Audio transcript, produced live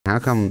How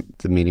come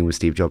the meeting with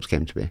Steve Jobs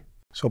came to be?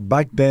 So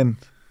back then,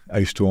 I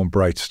used to own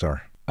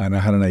Brightstar, and I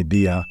had an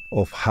idea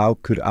of how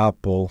could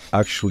Apple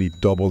actually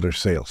double their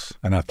sales.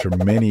 And after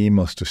many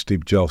emails to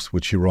Steve Jobs,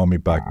 which he wrote me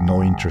back,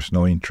 no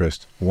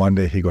interest, one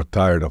day he got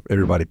tired of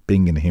everybody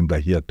pinging him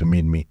that he had to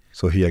meet me.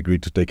 So he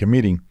agreed to take a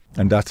meeting.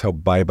 And that's how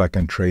buyback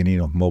and trading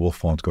of mobile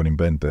phones got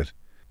invented.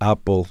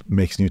 Apple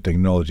makes new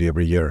technology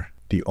every year.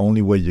 The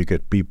only way you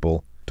get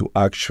people to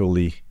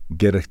actually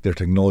get their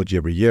technology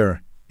every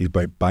year is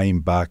by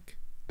buying back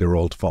their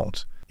old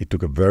phones. It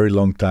took a very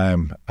long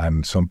time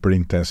and some pretty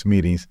intense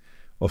meetings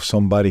of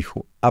somebody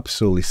who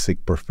absolutely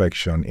seek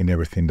perfection in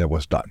everything that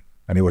was done.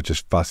 And it was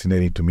just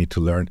fascinating to me to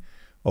learn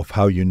of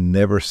how you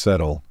never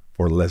settle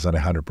for less than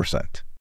 100%.